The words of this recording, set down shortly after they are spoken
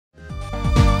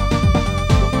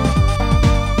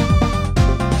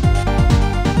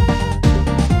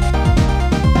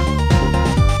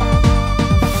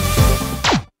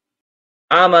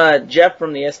I'm Jeff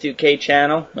from the S2K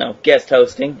channel, well, guest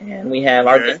hosting, and we have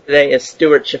our guest today is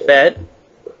Stewart Cheifet.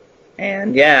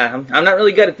 And yeah, I'm not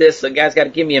really good at this, so you guys got to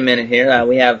give me a minute here.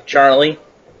 We have Charlie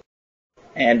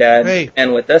and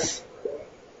Jman with us.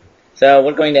 So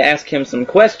we're going to ask him some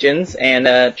questions,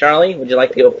 and Charlie, would you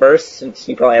like to go first, since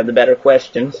you probably have the better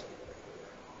questions?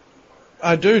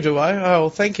 I do I? Oh,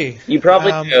 thank you. You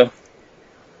probably do.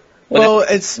 Well,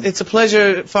 it's a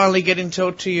pleasure finally getting to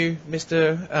talk to you,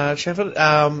 Mr.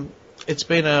 Cheifet. It's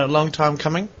been a long time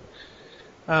coming.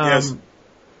 Yes.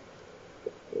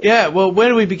 Yeah, well, where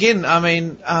do we begin? I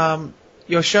mean,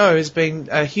 your show has been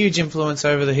a huge influence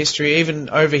over the history, even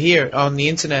over here on the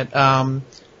internet, on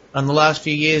the last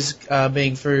few years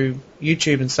being through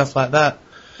YouTube and stuff like that.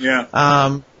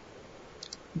 Yeah.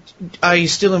 Are you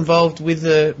still involved with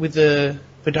the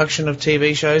production of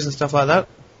TV shows and stuff like that?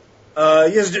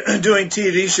 Yes, doing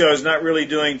TV shows, not really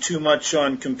doing too much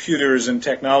on computers and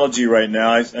technology right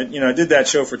now. I did that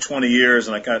show for 20 years,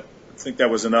 and I think that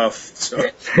was enough. So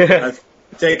I've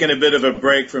taken a bit of a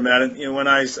break from that. And, when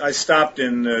I stopped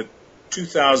in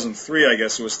 2003, I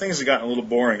guess things had gotten a little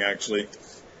boring actually,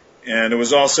 and it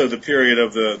was also the period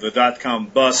of the .com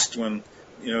bust when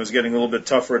it was getting a little bit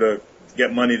tougher to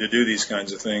get money to do these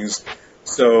kinds of things.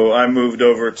 So I moved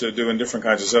over to doing different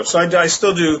kinds of stuff. So I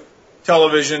still do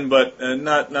television, but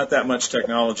not that much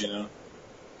technology now.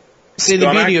 See,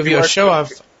 the beauty of your show,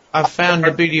 I've found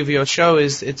the beauty of your show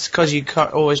is it's because you're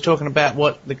always talking about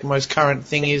what the most current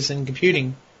thing is in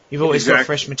computing. You've always got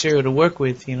fresh material to work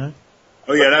with,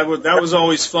 Oh yeah, that was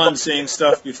always fun, seeing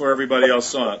stuff before everybody else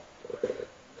saw it.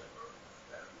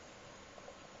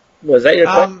 Was that your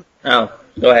question? Oh,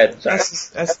 go ahead. Sorry.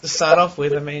 That's to start off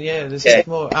with. I mean, yeah, there's just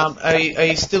more. Are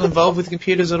you still involved with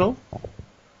computers at all?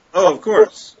 Oh, of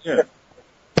course, yeah.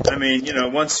 I mean,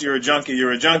 once you're a junkie,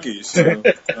 you're a junkie. So,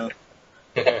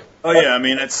 oh yeah, I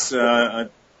mean, it's I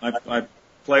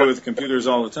play with computers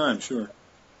all the time, sure.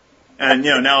 And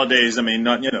nowadays, I mean,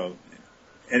 not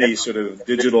any sort of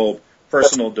digital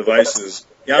personal devices.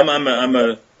 Yeah, I'm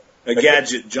a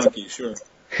gadget junkie, sure.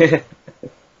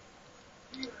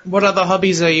 What other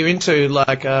hobbies are you into?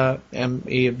 Like, are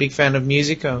you a big fan of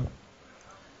music or?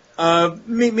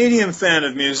 Medium fan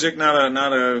of music,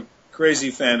 not a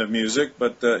crazy fan of music,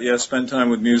 but yeah, spend time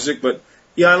with music. But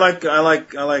yeah, I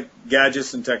like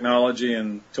gadgets and technology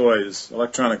and toys,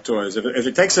 electronic toys. If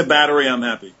it takes a battery, I'm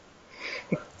happy.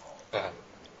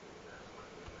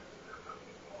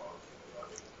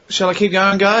 Shall I keep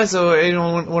going, guys, or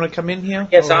anyone want to come in here?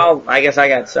 Yes, I guess I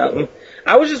got something.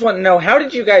 I was just wanting to know, how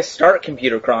did you guys start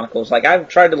Computer Chronicles? Like, I've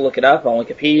tried to look it up on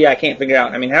Wikipedia. I can't figure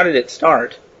out. I mean, how did it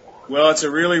start? Well, it's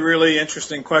a really, really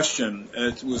interesting question.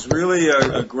 It was really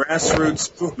a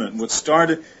grassroots movement. What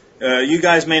started, you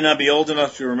guys may not be old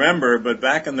enough to remember, but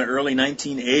back in the early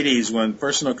 1980s when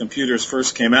personal computers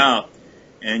first came out,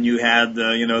 and you had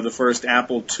the first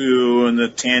Apple II and the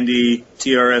Tandy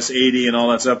TRS-80 and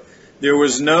all that stuff, there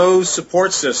was no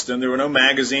support system. There were no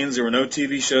magazines. There were no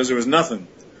TV shows. There was nothing.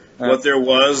 What there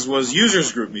was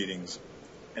users group meetings.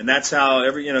 And that's how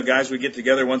guys would get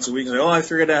together once a week and say, oh, I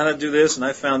figured out how to do this, and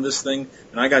I found this thing,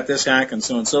 and I got this hack, and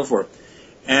so on and so forth.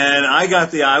 And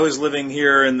I was living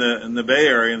here in the Bay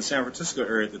Area, in the San Francisco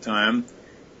area at the time,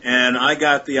 and I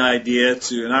got the idea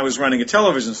and I was running a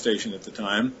television station at the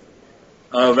time,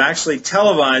 of actually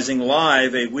televising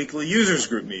live a weekly users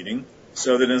group meeting,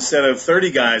 so that instead of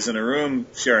 30 guys in a room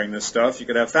sharing this stuff, you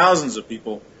could have thousands of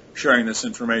people sharing this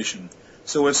information.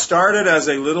 So it started as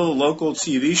a little local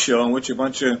TV show in which a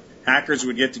bunch of hackers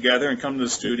would get together and come to the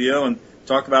studio and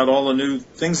talk about all the new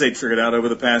things they'd figured out over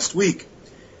the past week.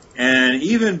 And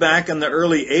even back in the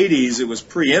early 80s, it was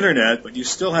pre-internet, but you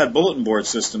still had bulletin board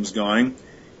systems going.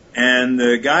 And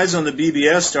the guys on the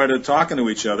BBS started talking to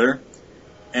each other.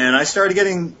 And I started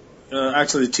getting,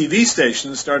 actually the TV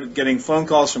stations started getting phone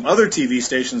calls from other TV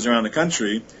stations around the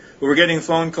country, who were getting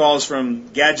phone calls from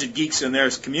gadget geeks in their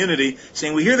community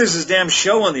saying, we hear there's this damn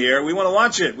show on the air. We want to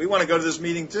watch it. We want to go to this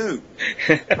meeting, too.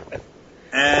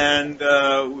 And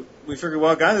we figured,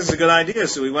 well, guys, this is a good idea.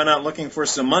 So we went out looking for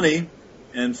some money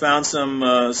and found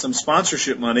some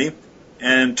sponsorship money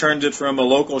and turned it from a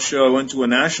local show into a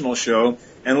national show.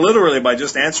 And literally by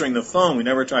just answering the phone, we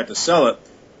never tried to sell it.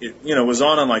 It was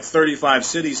on like 35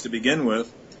 cities to begin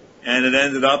with. And it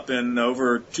ended up in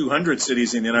over 200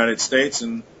 cities in the United States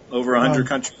and over 100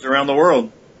 countries around the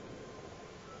world.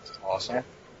 Awesome.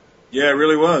 Yeah, it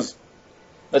really was.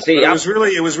 Let's see. It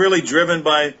was really driven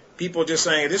by people just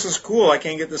saying, "This is cool. I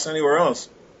can't get this anywhere else."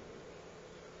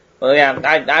 Well, yeah,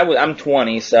 I'm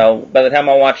 20, so by the time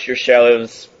I watched your show, it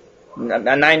was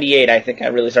 98. I think I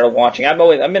really started watching. I've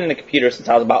been in a computer since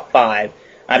I was about 5.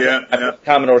 I've been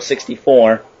Commodore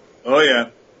 64. Oh yeah.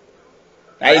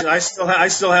 I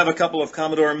still have a couple of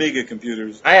Commodore Amiga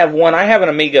computers. I have one. I have an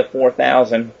Amiga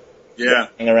 4000. Yeah.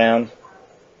 Hanging around.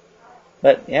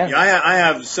 But yeah. I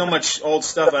have so much old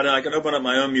stuff. I could open up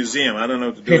my own museum. I don't know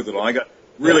what to do with it all. I got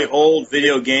really old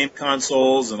video game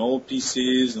consoles and old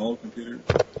PCs and old computers.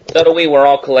 So do we. We're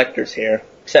all collectors here,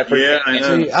 except for I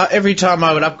know. See, every time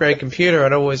I would upgrade a computer,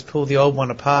 I'd always pull the old one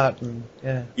apart, and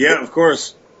yeah. Yeah, of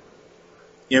course.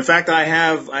 In fact, I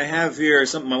have here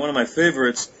one of my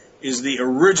favorites is the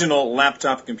original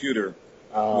laptop computer,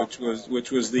 which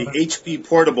was the HP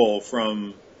Portable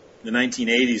from the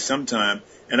 1980s sometime.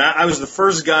 And I was the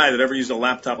first guy that ever used a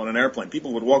laptop on an airplane.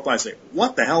 People would walk by and say,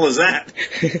 "What the hell is that?"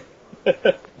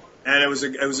 And it was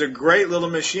a great little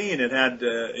machine. It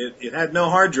had no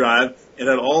hard drive. It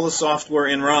had all the software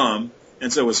in ROM,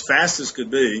 and so it was fast as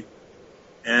could be.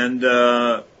 And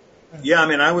yeah, I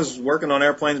mean, I was working on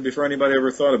airplanes before anybody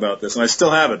ever thought about this, and I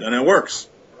still have it, and it works.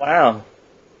 Wow.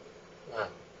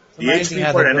 It's amazing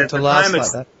how they built to last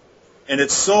like that. And it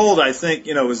sold, I think,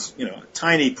 it was, a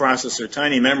tiny processor,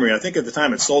 tiny memory. I think at the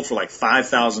time it sold for like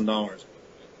 $5,000.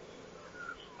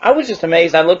 I was just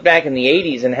amazed. I looked back in the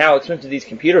 80s and how expensive these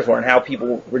computers were and how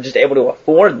people were just able to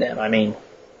afford them. I mean,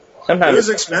 sometimes... It was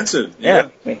expensive. Yeah,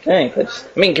 I think.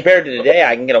 Compared to today,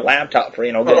 I can get a laptop for,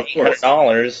 good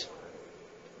 $800.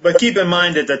 But keep in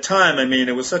mind, at the time, I mean,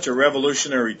 it was such a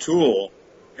revolutionary tool.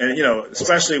 And,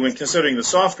 especially when considering the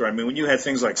software. I mean, when you had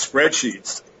things like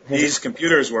spreadsheets, these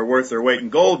computers were worth their weight in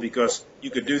gold because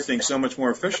you could do things so much more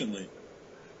efficiently.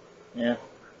 Yeah.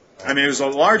 I mean, it was a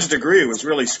large degree. It was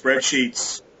really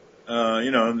spreadsheets,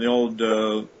 the old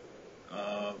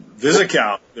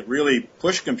VisiCalc that really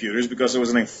pushed computers because it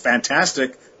was a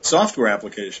fantastic software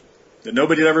application that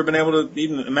nobody had ever been able to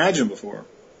even imagine before.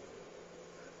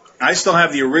 I still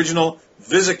have the original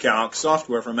VisiCalc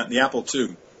software from the Apple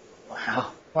II.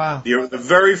 Wow. The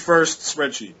very first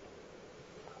spreadsheet.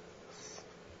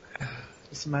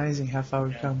 It's amazing how far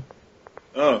we've come.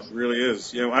 Oh, it really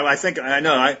is.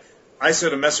 I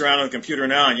sort of mess around on the computer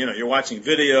now, and you're watching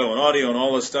video and audio and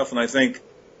all this stuff, and I think,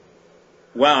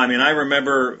 wow. I mean, I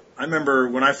remember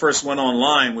when I first went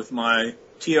online with my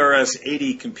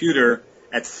TRS-80 computer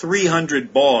at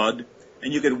 300 baud,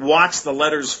 and you could watch the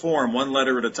letters form one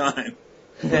letter at a time.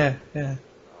 Yeah.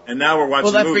 And now we're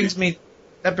watching. Well, that brings me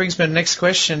to the next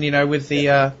question. With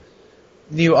the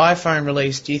new iPhone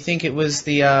release, do you think it was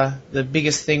the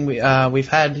biggest thing we've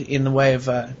had in the way of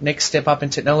next step up in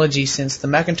technology since the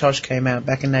Macintosh came out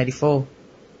back in '84?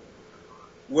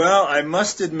 Well, I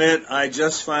must admit, I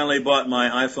just finally bought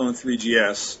my iPhone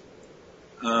 3GS.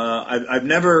 I've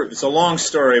never. It's a long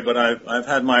story, but I've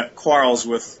had my quarrels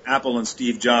with Apple and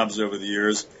Steve Jobs over the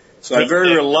years, so I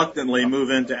very reluctantly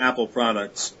move into Apple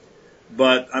products.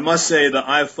 But I must say the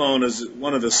iPhone is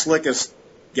one of the slickest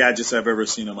gadgets I've ever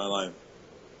seen in my life.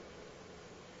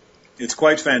 It's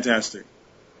quite fantastic.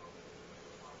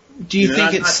 Do you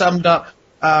think it's summed up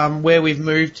where we've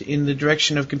moved in the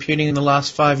direction of computing in the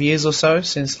last 5 years or so,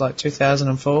 since like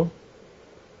 2004?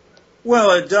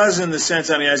 Well, it does in the sense,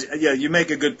 I mean, you make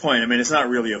a good point. I mean, it's not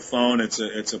really a phone. It's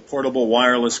a portable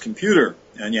wireless computer,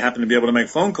 and you happen to be able to make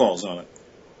phone calls on it.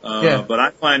 But I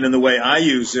find in the way I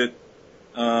use it,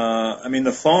 I mean,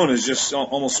 the phone is just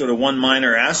almost sort of one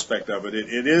minor aspect of it.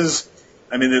 It is,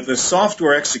 I mean, the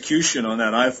software execution on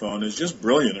that iPhone is just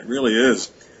brilliant. It really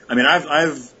is. I mean,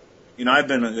 I've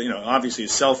been, obviously a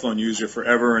cell phone user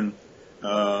forever and,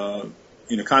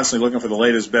 constantly looking for the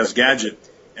latest, best gadget.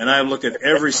 And I look at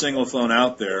every single phone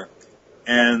out there,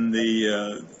 and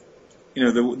the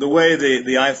way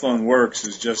the iPhone works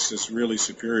is just really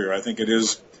superior. I think it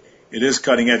is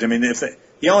cutting edge. I mean,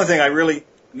 the only thing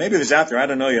maybe it's out there, I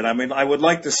don't know yet. I mean, I would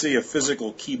like to see a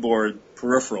physical keyboard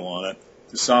peripheral on it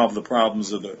to solve the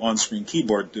problems of the on-screen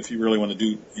keyboard if you really want to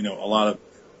do, a lot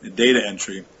of data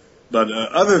entry. But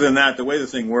other than that, the way the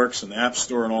thing works and the App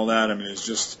Store and all that, I mean, it's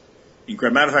just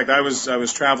incredible. Matter of fact, I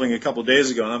was traveling a couple of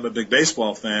days ago, and I'm a big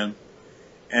baseball fan,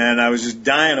 and I was just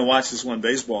dying to watch this one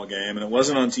baseball game, and it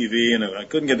wasn't on TV, and I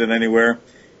couldn't get it anywhere,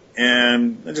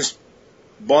 and I just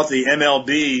bought the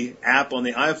MLB app on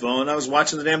the iPhone, and I was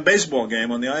watching the damn baseball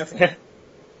game on the iPhone.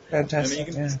 Fantastic.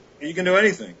 I mean, you can do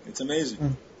anything. It's amazing.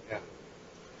 Mm. Yeah.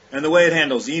 And the way it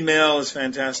handles email is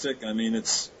fantastic. I mean,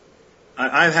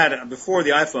 I've had, before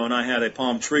the iPhone, I had a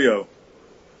Palm Trio.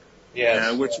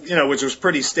 Yes. Which was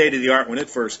pretty state of the art when it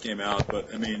first came out,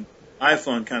 but I mean,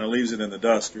 iPhone kind of leaves it in the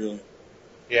dust, really.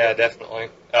 Yeah, definitely.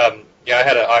 I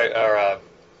had a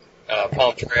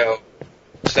Palm Trio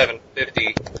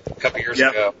 750 a couple years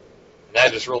ago, and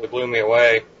that just really blew me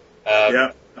away.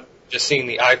 Just seeing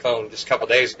the iPhone just a couple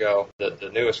days ago,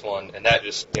 the newest one, and that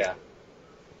just Yeah,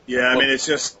 I mean, it's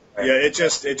just Yeah, it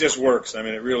just works. I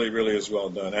mean, it really, really is well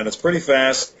done, and it's pretty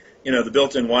fast. You know, the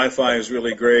built-in Wi-Fi is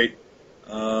really great.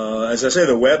 As I say,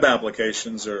 the web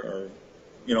applications are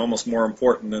almost more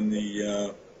important than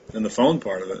the phone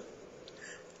part of it.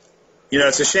 You know,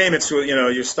 it's a shame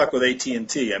you're stuck with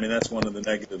AT&T. I mean, that's one of the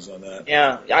negatives on that.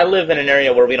 Yeah, I live in an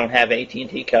area where we don't have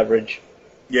AT&T coverage.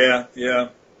 Yeah.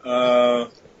 I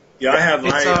have.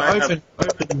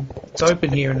 It's open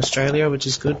here in Australia, which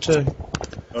is good too.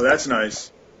 Oh, that's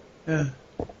nice. Yeah.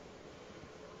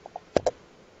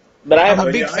 But I'm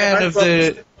a big fan of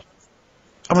the.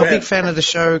 I'm a big fan of the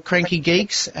show Cranky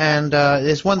Geeks, and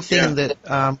there's one thing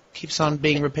that keeps on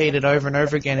being repeated over and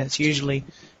over again. It's usually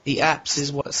the apps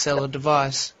is what sell a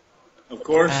device. Of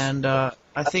course. And I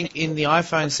think in the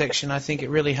iPhone section, I think it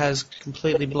really has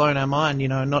completely blown our mind. You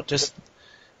know, not just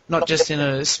in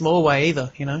a small way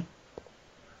either. You know.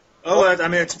 Oh, I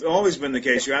mean, it's always been the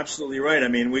case. You're absolutely right. I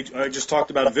mean, I just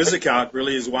talked about VisiCalc.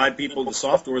 Really, is why the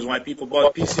software is why people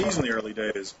bought PCs in the early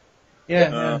days.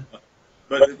 Yeah.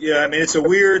 But yeah, I mean, it's a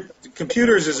weird.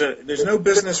 Computers there's no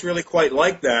business really quite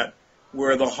like that,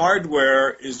 where the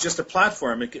hardware is just a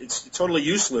platform. It's totally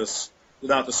useless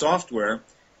without the software.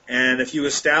 And if you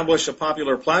establish a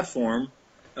popular platform,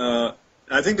 I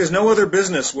think there's no other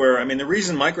business where. I mean, the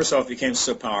reason Microsoft became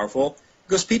so powerful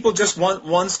because people just want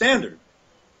one standard.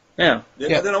 Yeah. They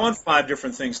don't want 5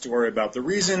 different things to worry about. The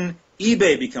reason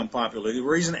eBay became popular, the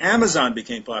reason Amazon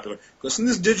became popular, because in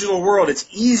this digital world, it's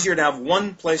easier to have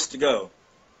one place to go.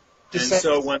 And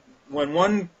so when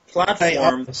one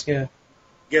platform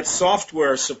gets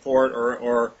software support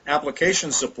or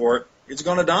application support, it's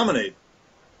going to dominate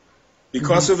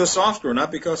because of the software,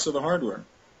 not because of the hardware.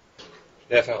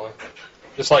 Definitely.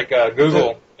 Just like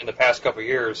Google in the past couple of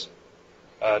years,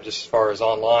 just as far as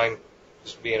online,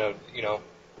 just being a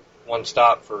one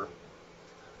stop for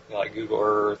like Google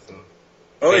Earth and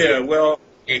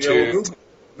YouTube.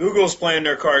 Google's playing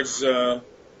their cards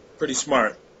pretty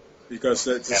smart because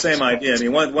it's the same idea. I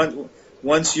mean,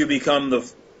 once you become the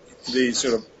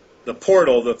sort of the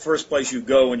portal, the first place you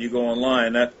go when you go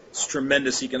online, that's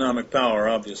tremendous economic power,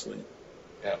 obviously.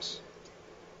 Yes.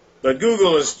 But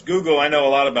Google. I know a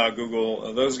lot about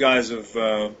Google. Those guys have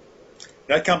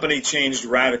that company changed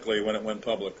radically when it went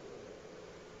public.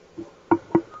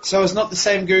 So it's not the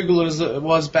same Google as it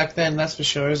was back then, that's for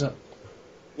sure, is it?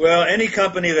 Well, any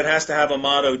company that has to have a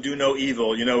motto, do no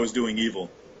evil, is doing evil.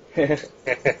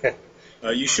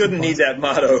 You shouldn't need that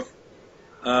motto.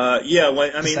 I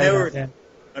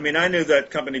knew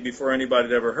that company before anybody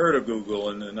had ever heard of Google,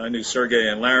 and I knew Sergey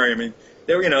and Larry. I mean,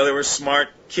 they were smart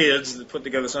kids that put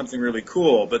together something really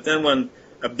cool. But then when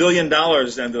 $1 billion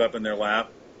ended up in their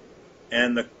lap,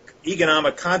 and the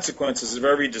economic consequences of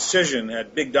every decision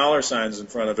had big dollar signs in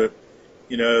front of it,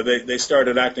 they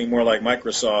started acting more like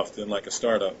Microsoft than like a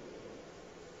startup.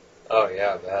 Oh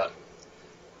yeah, that.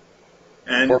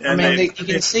 And you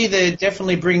can see they're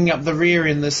definitely bringing up the rear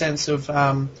in the sense of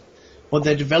what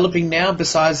they're developing now.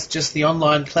 Besides just the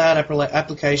online cloud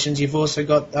applications, you've also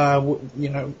got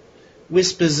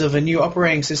whispers of a new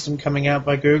operating system coming out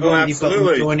by Google. Oh,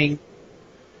 absolutely.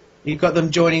 You've got them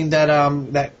joining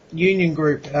that union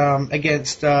group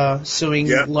against suing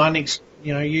Linux,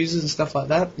 users and stuff like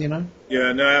that.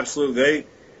 Yeah, no, absolutely.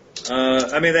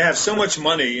 They have so much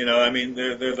money. They're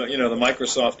the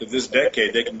Microsoft of this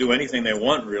decade. They can do anything they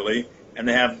want, really, and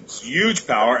they have huge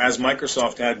power, as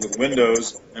Microsoft had with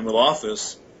Windows and with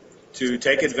Office, to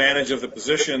take advantage of the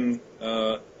position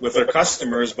with their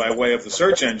customers by way of the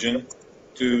search engine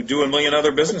to do a million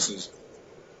other businesses.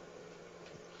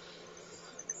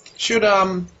 Should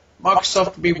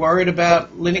Microsoft be worried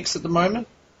about Linux at the moment?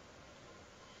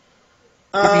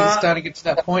 I think it's starting to get to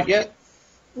that point yet.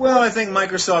 Well, I think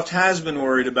Microsoft has been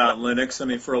worried about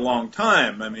Linux, for a long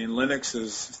time. Linux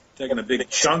has taken a big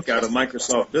chunk out of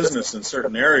Microsoft business in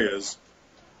certain areas.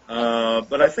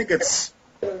 But I think I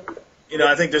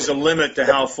think there's a limit to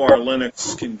how far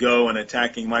Linux can go in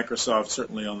attacking Microsoft,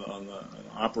 certainly on the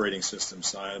operating system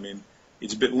side.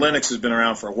 Linux has been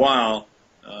around for a while.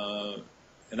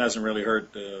 It hasn't really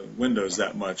hurt Windows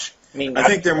that much. I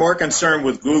think they're more concerned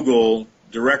with Google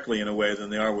directly in a way than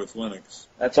they are with Linux.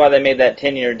 That's why they made that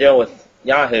 10-year deal with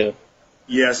Yahoo.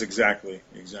 Yes, exactly.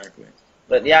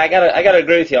 But yeah, I gotta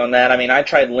agree with you on that. I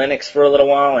tried Linux for a little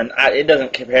while, and it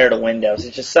doesn't compare to Windows.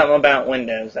 It's just something about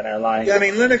Windows that I like. Yeah,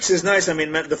 Linux is nice.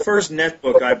 The first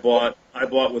netbook I bought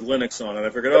with Linux on it. I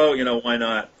figured, why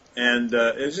not? And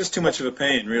it was just too much of a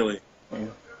pain, really. Yeah.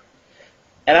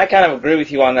 And I kind of agree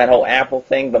with you on that whole Apple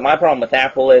thing, but my problem with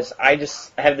Apple is they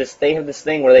have this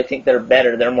thing where they think they're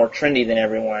better, they're more trendy than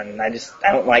everyone, and I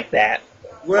don't like that.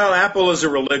 Well, Apple is a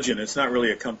religion. It's not really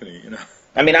a company,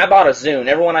 I mean, I bought a Zune.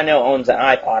 Everyone I know owns an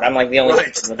iPod. I'm like the only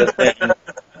person with a Zune.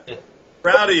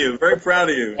 Proud of you. Very proud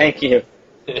of you. Thank you.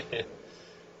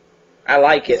 I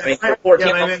like it. I mean, for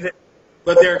 14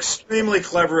 but they're extremely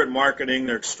clever at marketing.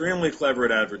 They're extremely clever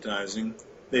at advertising.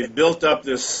 They've built up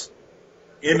this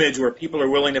image where people are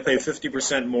willing to pay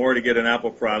 50% more to get an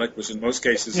Apple product, which in most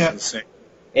cases is insane.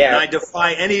 Yeah. And I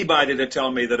defy anybody to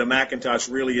tell me that a Macintosh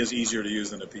really is easier to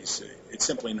use than a PC. It's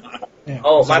simply not. Yeah,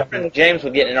 oh, my friend James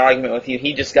would get in an argument with you.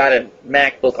 He just got a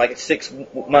MacBook like 6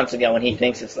 months ago, and he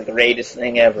thinks it's like the greatest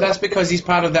thing ever. That's because he's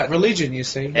part of that religion, you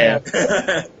see. Yeah.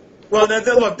 Well,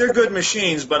 look, they're good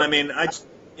machines, but I mean,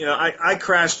 I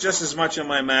crash just as much on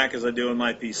my Mac as I do on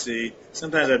my PC.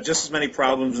 Sometimes I have just as many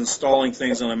problems installing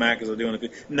things on a Mac as I do on a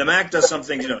PC. And the Mac does some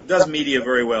things, it does media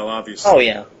very well, obviously. Oh,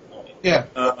 yeah.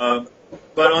 Yeah.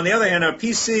 But on the other hand, a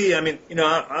PC, I mean,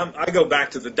 I go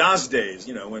back to the DOS days,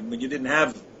 when you didn't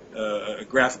have a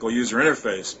graphical user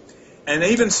interface. And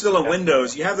even still in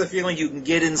Windows, you have the feeling you can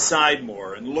get inside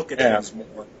more and look at things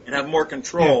more and have more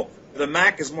control. Yeah. The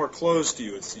Mac is more closed to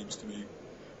you, it seems to me.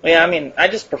 Well, yeah, I mean, I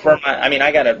just prefer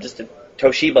I got just a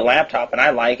Toshiba laptop, and I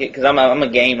like it because I'm a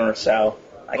gamer, so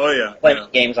I play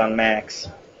games on Macs.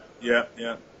 Yeah,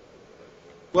 yeah.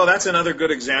 Well, that's another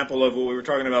good example of what we were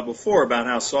talking about before, about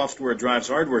how software drives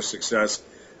hardware success.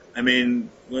 I mean,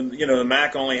 when the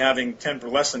Mac only having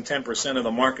less than 10% of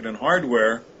the market in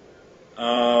hardware,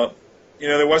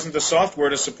 there wasn't the software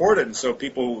to support it, and so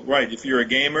people, if you're a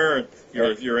gamer,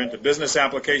 if you're into business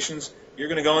applications, you're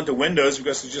going to go into Windows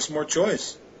because there's just more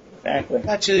choice. Exactly.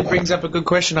 Actually, brings up a good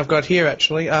question I've got here.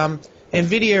 Actually,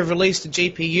 NVIDIA released a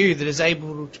GPU that is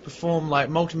able to perform like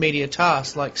multimedia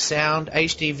tasks like sound,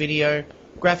 HD video,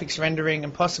 graphics rendering,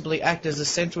 and possibly act as a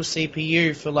central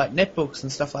CPU for like netbooks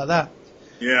and stuff like that.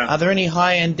 Yeah. Are there any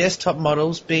high-end desktop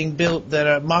models being built that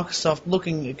are Microsoft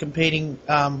looking at compiling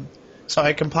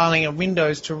a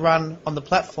Windows to run on the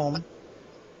platform?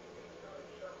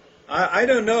 I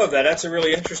don't know of that. That's a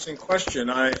really interesting question.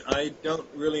 I don't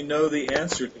really know the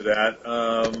answer to that.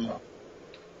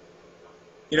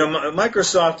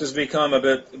 Microsoft has become a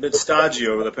bit stodgy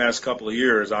over the past couple of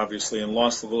years, obviously, and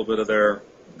lost a little bit of their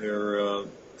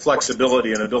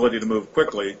flexibility and ability to move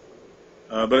quickly.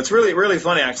 But it's really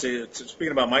funny, actually.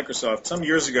 Speaking about Microsoft, some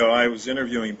years ago I was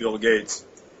interviewing Bill Gates,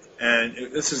 and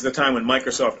this is the time when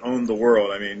Microsoft owned the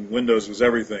world. I mean, Windows was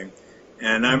everything.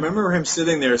 And I remember him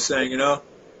sitting there saying,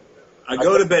 I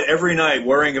go to bed every night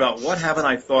worrying about what haven't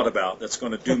I thought about that's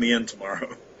going to do me in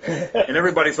tomorrow. And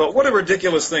everybody thought, what a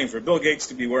ridiculous thing for Bill Gates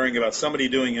to be worrying about somebody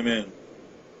doing him in.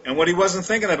 And what he wasn't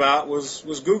thinking about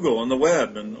was Google and the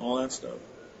web and all that stuff.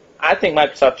 I think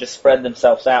Microsoft just spread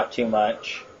themselves out too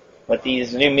much with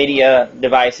these new media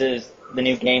devices, the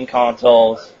new game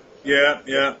consoles.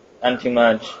 Yeah. Done too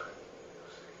much.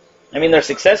 I mean, they're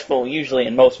successful usually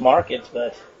in most markets,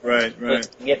 but right.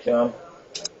 Get to them.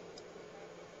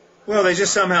 Well, they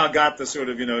just somehow got the sort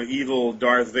of, evil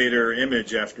Darth Vader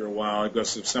image after a while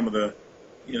because of some of the,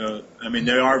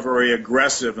 they are very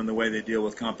aggressive in the way they deal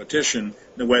with competition,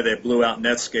 the way they blew out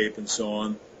Netscape and so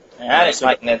on. I didn't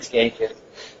like Netscape.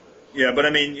 Yeah, but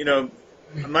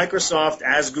Microsoft,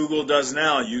 as Google does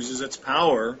now, uses its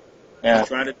power to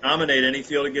try to dominate any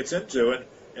field it gets into it.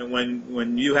 And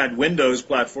when you had Windows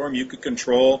platform, you could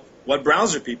control what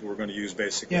browser people were going to use,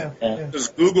 basically. Yeah. Because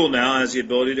Google now has the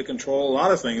ability to control a lot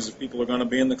of things if people are going to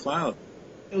be in the cloud.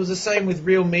 It was the same with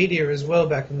Real Media as well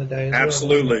back in the day.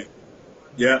 Absolutely.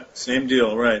 Yeah, same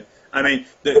deal, right. I mean,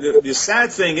 the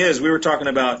sad thing is, we were talking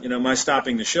about, my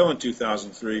stopping the show in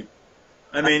 2003.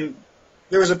 I mean,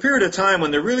 there was a period of time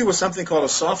when there really was something called a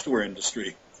software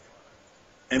industry.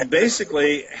 And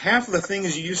basically, half of the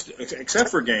things you used to, except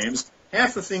for games,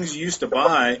 half the things you used to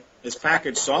buy as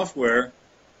packaged software,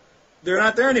 they're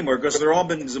not there anymore because they're all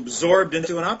been absorbed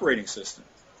into an operating system.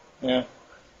 Yeah.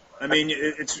 I mean,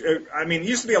 it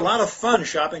used to be a lot of fun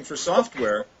shopping for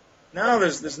software. Now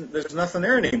there's nothing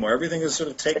there anymore. Everything is sort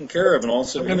of taken care of and all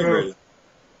sort of integrated.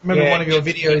 I remember one of your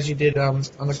videos you did on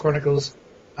the Chronicles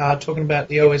talking about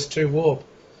the OS2 Warp.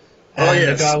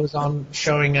 And the guy was on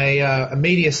showing a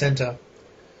media center.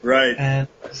 Right. And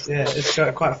it's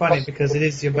quite funny because it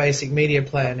is your basic media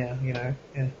player now,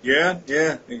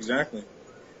 Yeah, exactly.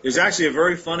 There's actually a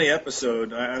very funny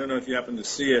episode, I don't know if you happen to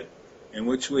see it, in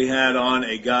which we had on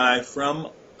a guy from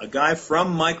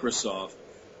Microsoft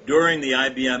during the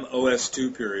IBM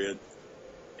OS2 period.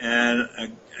 And I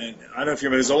don't know if you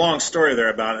remember, there's a long story there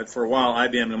about it. For a while,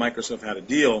 IBM and Microsoft had a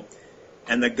deal.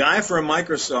 And the guy from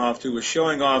Microsoft who was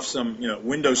showing off some,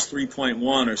 Windows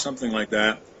 3.1 or something like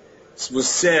that,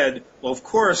 said, well, of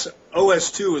course,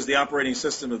 OS2 is the operating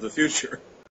system of the future.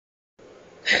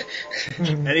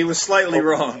 And he was slightly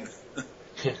wrong.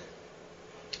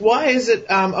 Why is it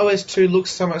OS2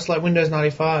 looks so much like Windows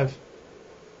 95?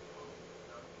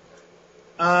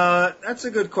 That's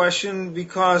a good question,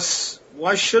 because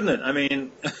why shouldn't it? I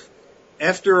mean,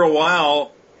 after a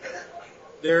while,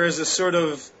 there is a sort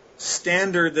of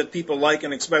standard that people like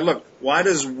and expect. Look, why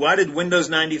did Windows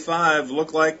 95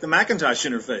 look like the Macintosh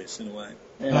interface in a way?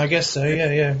 Yeah. I guess so,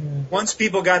 yeah. Once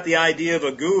people got the idea of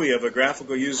a GUI, of a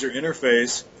graphical user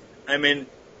interface, I mean,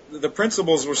 the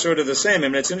principles were sort of the same. I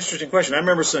mean, it's an interesting question. I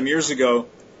remember some years ago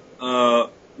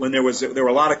when there were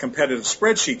a lot of competitive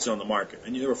spreadsheets on the market,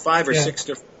 and there were 5 or 6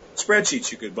 different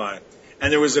spreadsheets you could buy.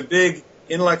 And there was a big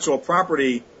intellectual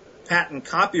property patent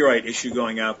copyright issue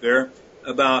going out there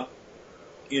about,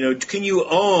 can you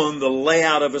own the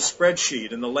layout of a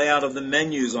spreadsheet and the layout of the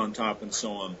menus on top and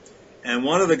so on? And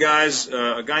one of the guys,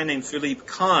 a guy named Philippe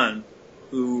Kahn,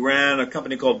 who ran a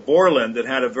company called Borland that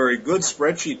had a very good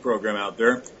spreadsheet program out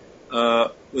there,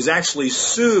 was actually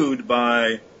sued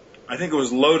by, I think it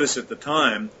was Lotus at the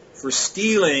time, for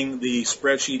stealing the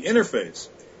spreadsheet interface.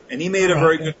 And he made a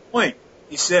very good point.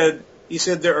 He said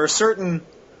there are certain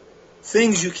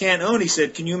things you can't own. He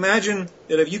said, can you imagine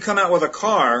that if you come out with a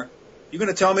car, you're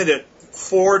going to tell me that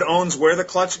Ford owns where the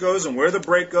clutch goes and where the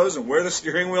brake goes and where the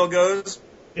steering wheel goes?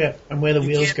 Yeah, and where the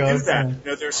wheels go. You can't do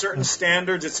that. There are certain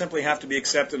standards that simply have to be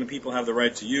accepted, and people have the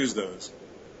right to use those.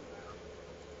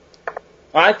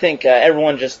 Well, I think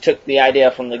everyone just took the idea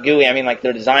from the GUI. I mean, like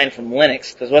they're designed from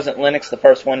Linux, because wasn't Linux the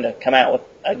first one to come out with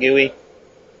a GUI?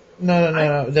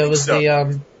 No. There was the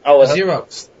Xerox.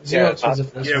 Xerox was the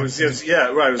first one. It was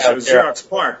Xerox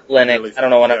PARC. Linux. Really. I don't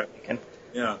know what I'm thinking.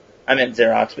 Yeah. I meant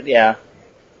Xerox, but yeah.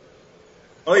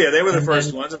 Oh, yeah, they were the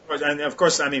first ones. And, of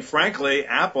course, I mean, frankly,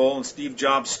 Apple and Steve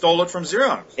Jobs stole it from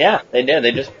Xerox. Yeah, they did.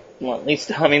 They just, well, at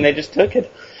least, I mean, they just took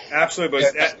it. Absolutely.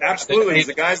 But absolutely. It's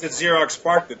the guys at Xerox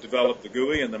PARC that developed the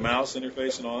GUI and the mouse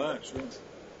interface and all that. Sure.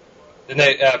 Didn't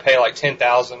they pay like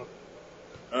 $10,000?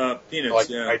 Peanuts,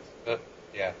 yeah.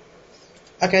 Yeah.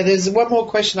 Okay, there's one more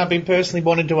question I've been personally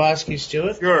wanting to ask you,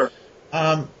 Stuart. Sure.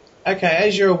 Okay,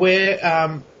 as you're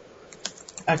aware,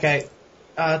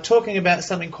 talking about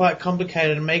something quite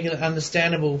complicated and making it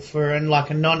understandable for a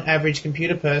non-average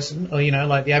computer person, or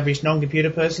like the average non-computer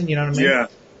person, you know what I mean?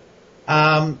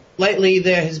 Yeah. Lately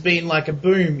there has been like a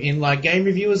boom in like game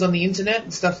reviewers on the internet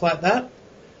and stuff like that,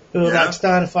 who are like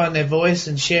starting to find their voice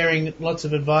and sharing lots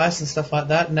of advice and stuff like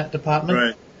that in that department.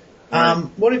 Right.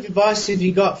 What advice have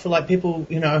you got for like people,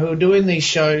 who are doing these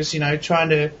shows, trying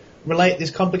to relate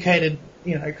this complicated,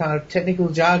 kind of technical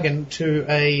jargon to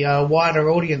a wider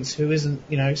audience who isn't,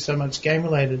 so much game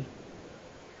related?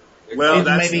 Well,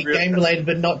 even maybe game related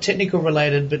but not technical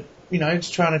related, but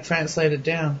just trying to translate it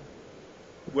down.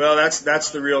 Well,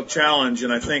 that's the real challenge,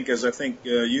 and I think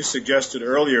you suggested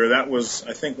earlier, that was,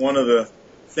 I think, one of the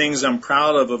things I'm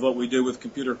proud of what we do with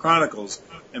Computer Chronicles.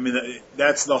 I mean,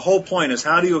 that's the whole point, is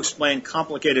how do you explain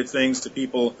complicated things to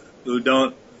people who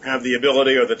don't have the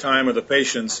ability or the time or the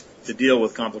patience to deal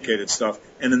with complicated stuff.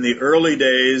 And in the early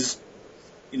days,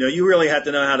 you really had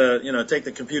to know how to, take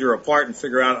the computer apart and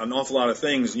figure out an awful lot of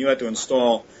things, and you had to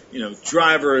install,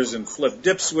 drivers and flip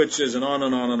dip switches and on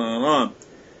and on and on and on.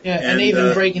 Yeah, and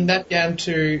even breaking that down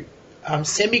to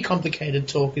semi-complicated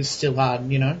talk is still hard,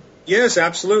 Yes,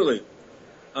 absolutely.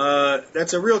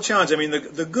 That's a real challenge. I mean,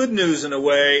 the good news in a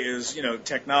way is,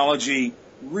 technology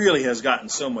really has gotten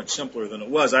so much simpler than it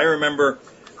was. I remember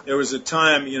there was a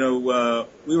time,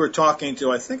 we were talking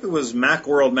to, I think it was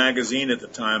Macworld magazine at the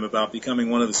time, about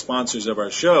becoming one of the sponsors of our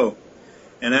show,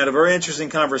 and had a very interesting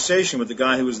conversation with the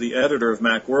guy who was the editor of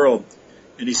Macworld.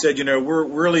 And he said, we're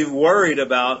really worried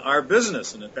about our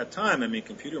business. And at that time, I mean,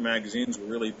 computer magazines were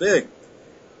really big.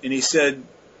 And he said,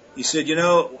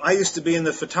 I used to be in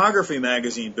the photography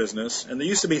magazine business, and there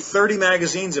used to be 30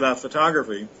 magazines about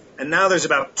photography, and now there's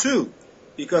about 2,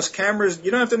 because cameras,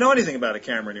 you don't have to know anything about a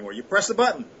camera anymore. You press the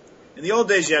button. In the old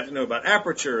days, you have to know about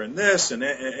aperture and this and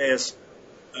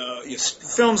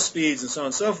film speeds and so on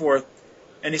and so forth.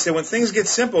 And he said, when things get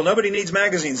simple, nobody needs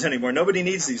magazines anymore. Nobody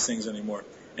needs these things anymore.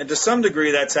 And to some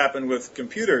degree, that's happened with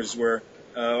computers, where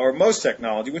or most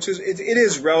technology, which is it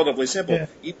is relatively simple. Yeah.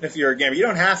 Even if you're a gamer, you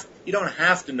don't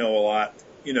have to know a lot,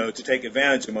 to take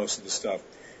advantage of most of the stuff.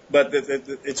 But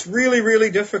it's really,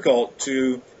 really difficult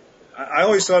to. I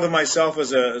always thought of myself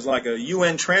as like a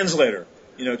UN translator,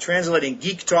 translating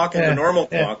geek talk into normal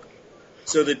talk,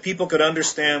 so that people could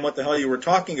understand what the hell you were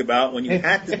talking about when you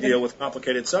had to deal with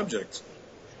complicated subjects.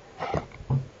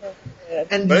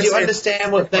 And did you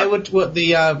understand what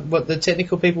the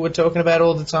technical people were talking about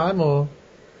all the time, or?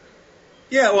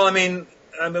 Yeah, well, I mean,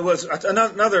 it was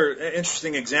another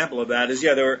interesting example of that is,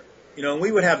 there were, when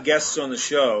we would have guests on the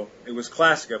show, it was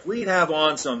classic. If we'd have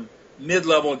on some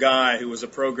mid-level guy who was a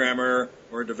programmer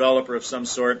or a developer of some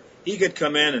sort, he could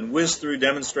come in and whiz through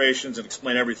demonstrations and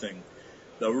explain everything.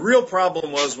 The real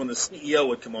problem was when the CEO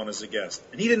would come on as a guest,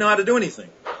 and he didn't know how to do anything.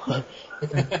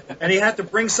 And he had to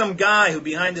bring some guy who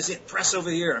behind the scenes, press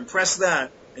over here and press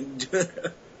that.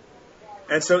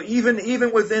 And so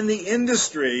even within the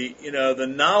industry, the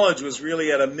knowledge was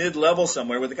really at a mid-level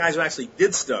somewhere with the guys who actually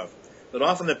did stuff. But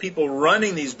often the people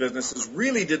running these businesses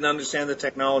really didn't understand the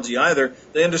technology either.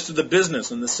 They understood the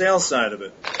business and the sales side of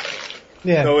it.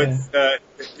 Yeah. So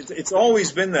it's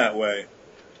always been that way.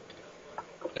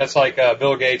 That's like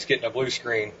Bill Gates getting a blue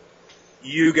screen.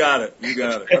 You got it.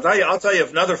 I'll tell you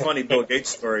another funny Bill Gates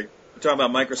story. We're talking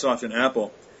about Microsoft and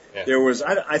Apple. Yeah. There was,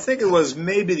 I think it was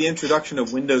maybe the introduction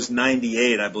of Windows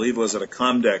 98, I believe it was at a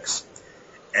Comdex.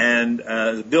 And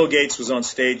Bill Gates was on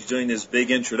stage doing this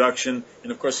big introduction.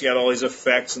 And, of course, he had all these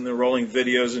effects and the rolling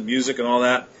videos and music and all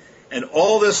that. And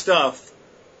all this stuff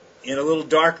in a little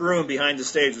dark room behind the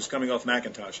stage was coming off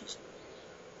Macintoshes.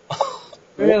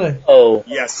 Really? Oh.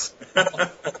 Yes.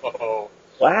 Oh.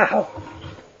 Wow.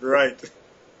 Right.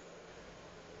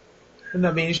 Wouldn't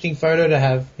that be an interesting photo to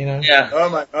have, Yeah. Oh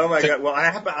my God. Well,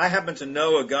 I happen to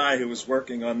know a guy who was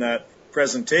working on that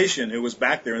presentation who was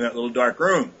back there in that little dark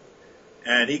room.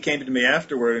 And he came to me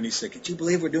afterward and he said, "Could you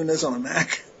believe we're doing this on a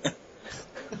Mac?"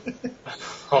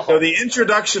 So the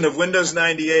introduction of Windows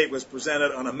 98 was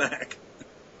presented on a Mac.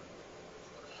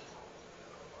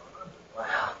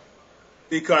 Wow.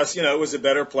 Because, it was a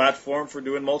better platform for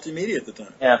doing multimedia at the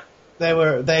time. Yeah.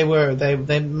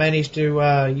 They managed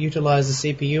to utilize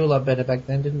the CPU a lot better back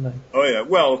then, didn't they? Oh yeah.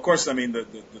 Well, of course, the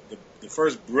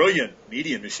first brilliant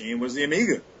media machine was the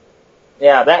Amiga.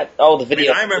 Yeah, the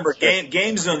video. I remember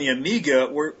games on the Amiga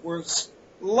were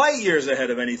light years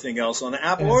ahead of anything else on the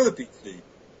Apple or the PC.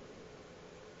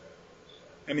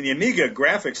 I mean, the Amiga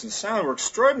graphics and sound were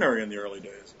extraordinary in the early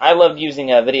days. I loved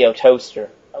using a video toaster.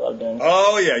 I loved doing that.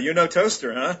 Oh yeah,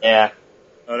 Toaster, huh? Yeah.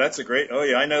 Oh, that's a great. Oh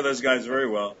yeah, I know those guys very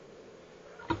well.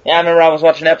 Yeah, I remember I was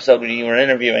watching an episode when you were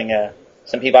interviewing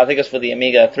some people. I think it was for the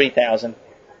Amiga 3000.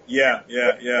 Yeah.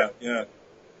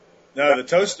 No, the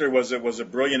Toaster was a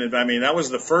brilliant. I mean, that was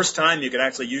the first time you could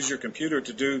actually use your computer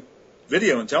to do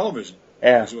video and television.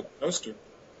 Yeah. Was with the Toaster.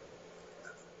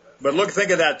 But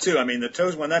think of that too. I mean,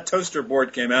 when that Toaster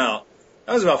board came out,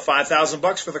 that was about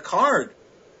 $5,000 for the card.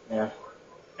 Yeah.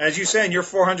 As you say, in your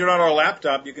 $400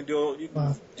 laptop, you can do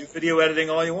video editing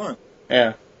all you want.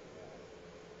 Yeah.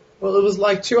 Well, it was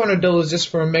like $200 just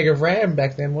for a meg of RAM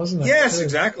back then, wasn't it? Yes,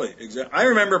 exactly. I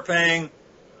remember paying,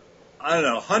 I don't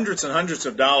know, hundreds and hundreds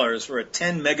of dollars for a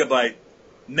 10 megabyte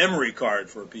memory card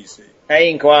for a PC. Hey,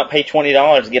 you can go out and pay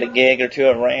 $20 to get a gig or two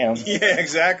of RAM. Yeah,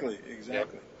 exactly. Yep.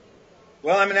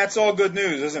 Well, I mean, that's all good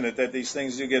news, isn't it, that these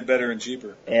things do get better and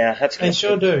cheaper? Yeah, that's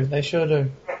good. They sure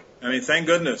do. I mean, thank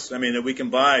goodness. I mean, that we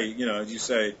can buy, as you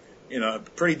say, a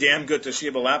pretty damn good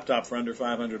Toshiba laptop for under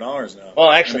 $500 now. Well,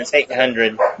 actually, it's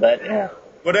 $800, but yeah.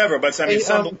 Whatever, but I mean,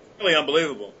 it's really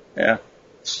unbelievable. Yeah.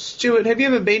 Stuart, have you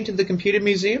ever been to the Computer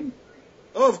Museum?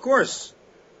 Oh, of course.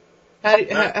 What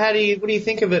do you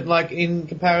think of it, like, in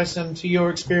comparison to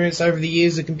your experience over the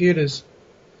years of computers?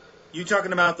 You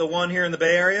talking about the one here in the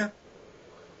Bay Area?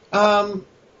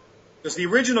 Because the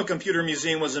original Computer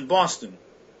Museum was in Boston.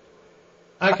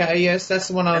 Okay, yes, that's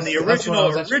the one I was. And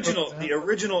the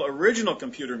original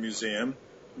Computer Museum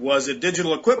was a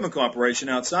Digital Equipment Corporation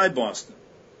outside Boston.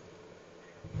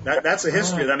 That's a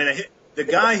history. I mean, the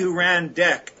guy who ran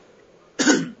DEC,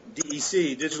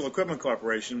 DEC, Digital Equipment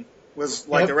Corporation, was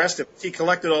like the rest of us. He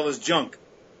collected all this junk,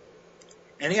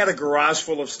 and he had a garage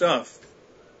full of stuff.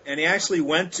 And he actually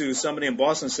went to somebody in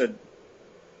Boston and said,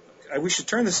 "We should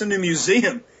turn this into a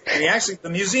museum." And the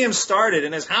museum started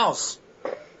in his house.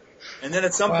 And then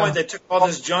at some point they took all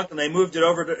this junk and they moved it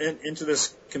over into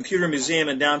this computer museum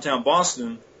in downtown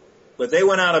Boston. But they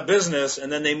went out of business,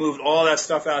 and then they moved all that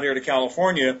stuff out here to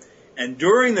California. And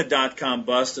during the dot-com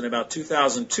bust in about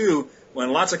 2002,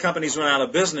 when lots of companies went out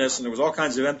of business and there was all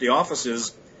kinds of empty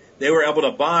offices, they were able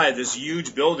to buy this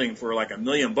huge building for like $1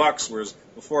 million, whereas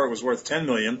before it was worth $10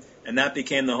 million, and that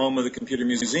became the home of the Computer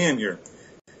Museum here.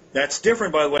 That's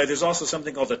different, by the way. There's also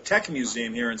something called the Tech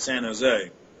Museum here in San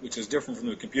Jose, which is different from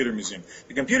the Computer Museum.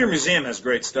 The Computer Museum has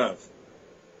great stuff.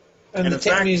 And the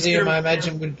Tech Museum, I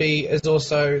imagine, is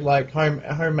also like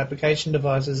home application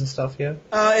devices and stuff, yeah?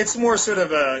 It's more sort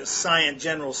of a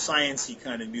general science-y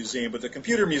kind of museum, but the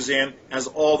Computer Museum has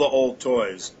all the old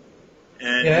toys.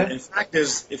 And in fact,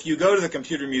 if you go to the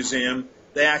Computer Museum,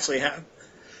 they actually have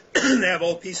they have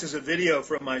old pieces of video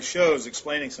from my shows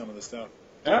explaining some of the stuff.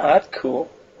 Oh, that's cool.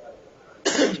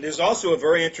 There's also a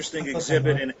very interesting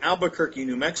exhibit in Albuquerque,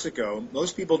 New Mexico.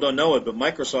 Most people don't know it, but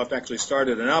Microsoft actually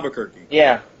started in Albuquerque.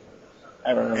 Yeah,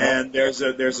 I remember. And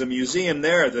there's a museum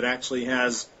there that actually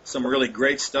has some really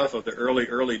great stuff of the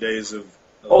early days of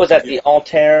what was that, the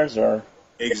Altairs, or?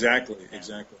 Exactly.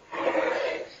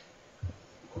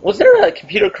 Was there a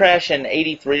computer crash in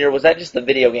 '83, or was that just the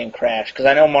video game crash? Because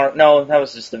I know no, that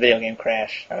was just the video game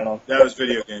crash. I don't know. That was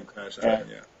video game crash, yeah.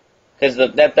 Because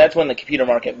that's when the computer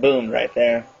market boomed right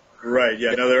there. Right,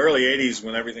 yeah. No, the early '80s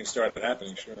when everything started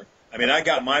happening, sure. I mean, I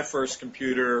got my first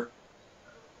computer,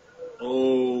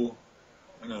 early,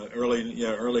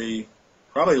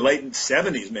 probably late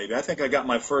 '70s maybe. I think I got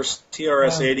my first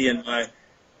TRS-80 and my,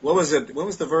 what was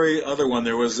the very other one?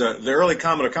 There was the early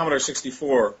Commodore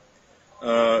 64,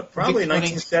 probably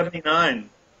 1979.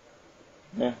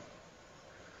 Yeah.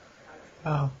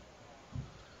 Oh.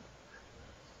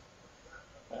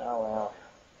 Oh, wow.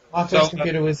 My first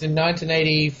computer was in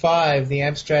 1985, the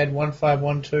Amstrad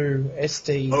 1512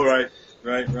 ST. Oh, right.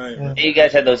 Yeah. You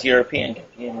guys had those European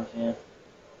computers, yeah.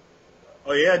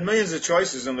 Oh, you had millions of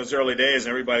choices in those early days,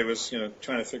 and everybody was,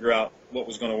 trying to figure out what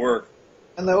was going to work.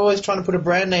 And they're always trying to put a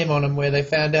brand name on them, where they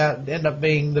found out ended up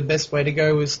being the best way to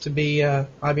go was to be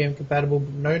IBM compatible,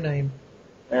 but no name.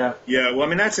 Yeah. Yeah. Well, I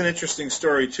mean, that's an interesting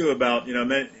story too about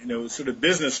sort of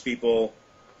business people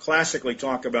classically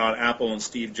talk about Apple and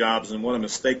Steve Jobs and what a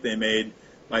mistake they made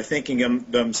by thinking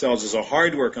of themselves as a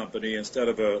hardware company instead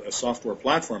of a software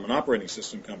platform, an operating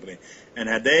system company. And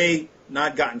had they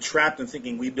not gotten trapped in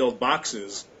thinking we build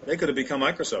boxes, they could have become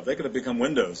Microsoft. They could have become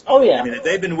Windows. Oh, yeah. I mean, if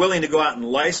they'd been willing to go out and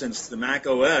license the Mac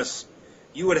OS,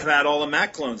 you would have had all the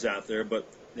Mac clones out there, but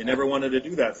they never wanted to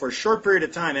do that. For a short period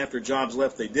of time after Jobs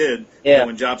left, they did. Yeah. And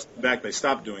when Jobs came back, they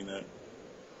stopped doing that.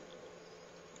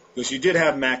 Because you did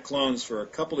have Mac clones for a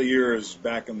couple of years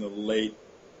back in the late,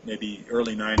 maybe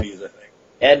early 90s, I think.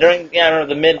 Yeah, I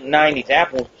remember the mid-'90s,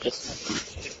 Apple just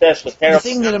success was terrible. The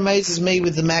thing that amazes me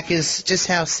with the Mac is just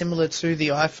how similar to the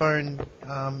iPhone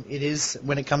it is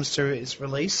when it comes to its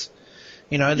release.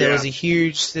 There's a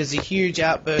huge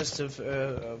outburst of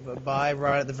a buy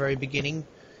right at the very beginning.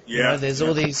 Yeah. There's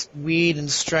all these weird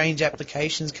and strange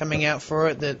applications coming out for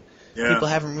it that people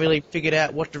haven't really figured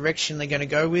out what direction they're going to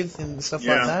go with and stuff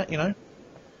like that.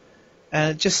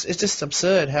 And it's just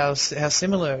absurd how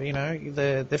similar,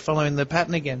 they're following the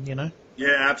pattern again,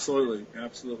 Yeah, absolutely.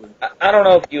 I don't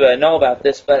know if you know about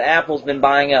this, but Apple's been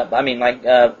buying up,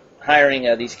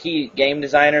 hiring these key game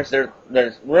designers.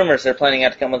 There's rumors they're planning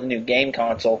out to come with a new game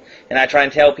console. And I try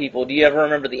and tell people, do you ever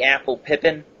remember the Apple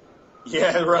Pippin?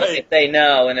 Yeah, right. If they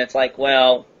know, and it's like,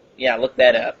 well, yeah, look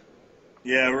that up.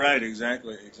 Yeah, right,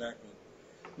 exactly.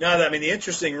 Now, the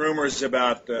interesting rumors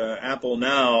about Apple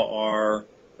now are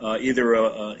either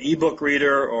an e-book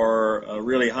reader or a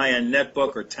really high-end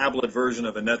netbook or tablet version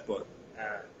of a netbook.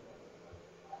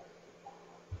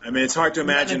 It's hard to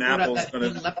imagine Apple's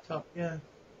going to... laptop, yeah.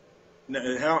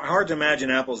 Hard to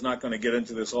imagine Apple's not going to get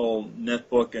into this whole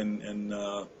netbook and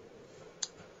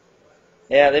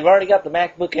yeah, they've already got the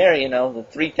MacBook Air, the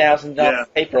 $3,000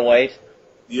 paperweight.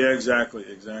 Yeah, exactly.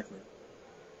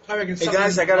 I reckon hey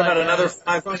guys, I got about another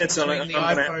 5 minutes on the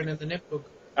iPhone and the netbook.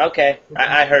 Okay,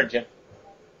 I heard you.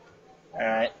 All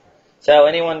right. So,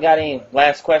 anyone got any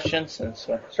last questions? Since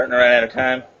we're starting to run out of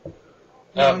time.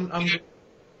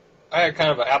 I had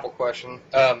kind of an Apple question.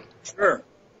 Sure.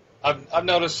 I've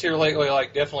noticed here lately,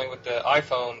 like definitely with the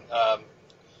iPhone,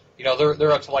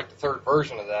 they're up to like the third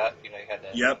version of that. You had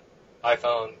the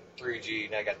iPhone 3G,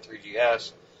 now you got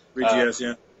 3GS. 3GS,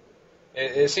 yeah.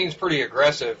 It seems pretty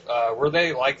aggressive. Were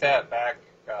they like that back,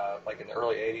 like in the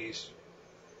early '80s?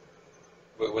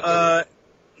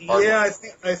 Yeah,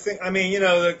 I think.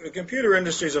 The computer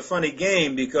industry is a funny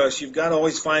game because you've got to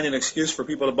always find an excuse for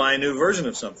people to buy a new version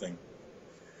of something.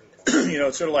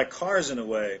 It's sort of like cars in a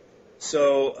way.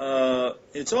 So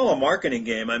it's all a marketing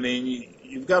game.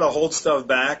 You've got to hold stuff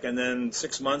back, and then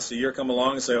 6 months, a year come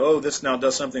along and say, oh, this now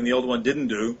does something the old one didn't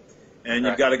do. And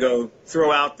you've got to go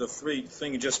throw out the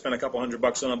thing you just spent a couple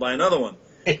 $100 on and buy another one.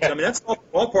 Yeah. So, that's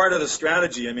all part of the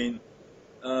strategy.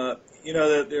 There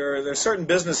are certain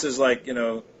businesses like,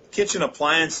 kitchen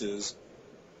appliances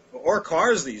or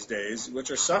cars these days,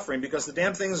 which are suffering because the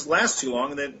damn things last too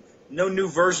long and that no new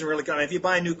version really comes. If you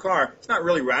buy a new car, it's not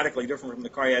really radically different from the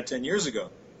car you had 10 years ago.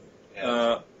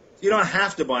 Yeah. You don't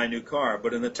have to buy a new car,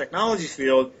 but in the technology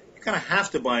field, you kind of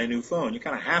have to buy a new phone. You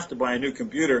kind of have to buy a new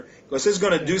computer because it's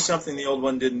going to do something the old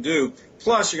one didn't do.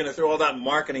 Plus, you're going to throw all that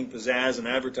marketing pizzazz and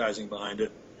advertising behind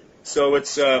it. So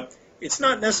it's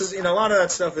not necessarily, a lot of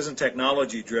that stuff isn't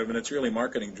technology driven. It's really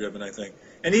marketing driven, I think.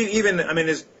 And even,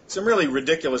 there's some really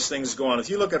ridiculous things go on. If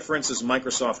you look at, for instance,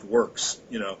 Microsoft Works,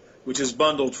 which is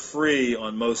bundled free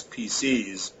on most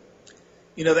PCs,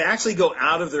 they actually go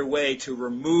out of their way to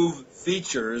remove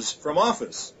features from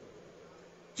Office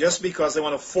just because they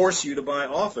want to force you to buy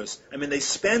Office. I mean, they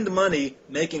spend money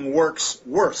making Works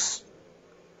worse.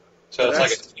 So it's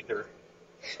like a teaser.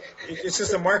 It's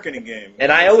just a marketing game. And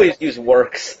I always use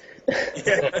Works.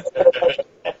 Yeah.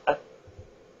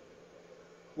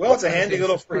 Well, it's a handy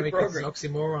little free program. It's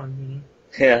an oxymoron,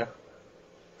 Yeah.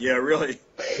 Yeah, really.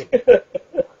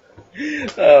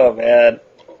 Oh, man.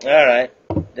 All right.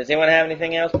 Does anyone have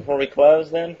anything else before we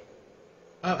close, then?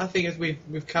 I think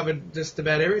we've covered just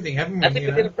about everything, haven't we? I think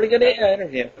we did a pretty good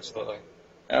interview. Absolutely.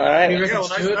 All right. You Yeah, well,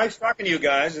 Stuart? nice talking to you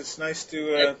guys. It's nice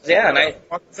to nice.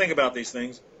 think about these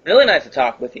things. Really nice to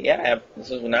talk with you. Yeah, this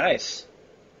was nice.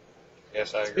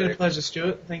 Yes, I It's agree. been a pleasure,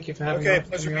 Stuart. Thank you for having me. Okay,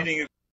 pleasure meeting you.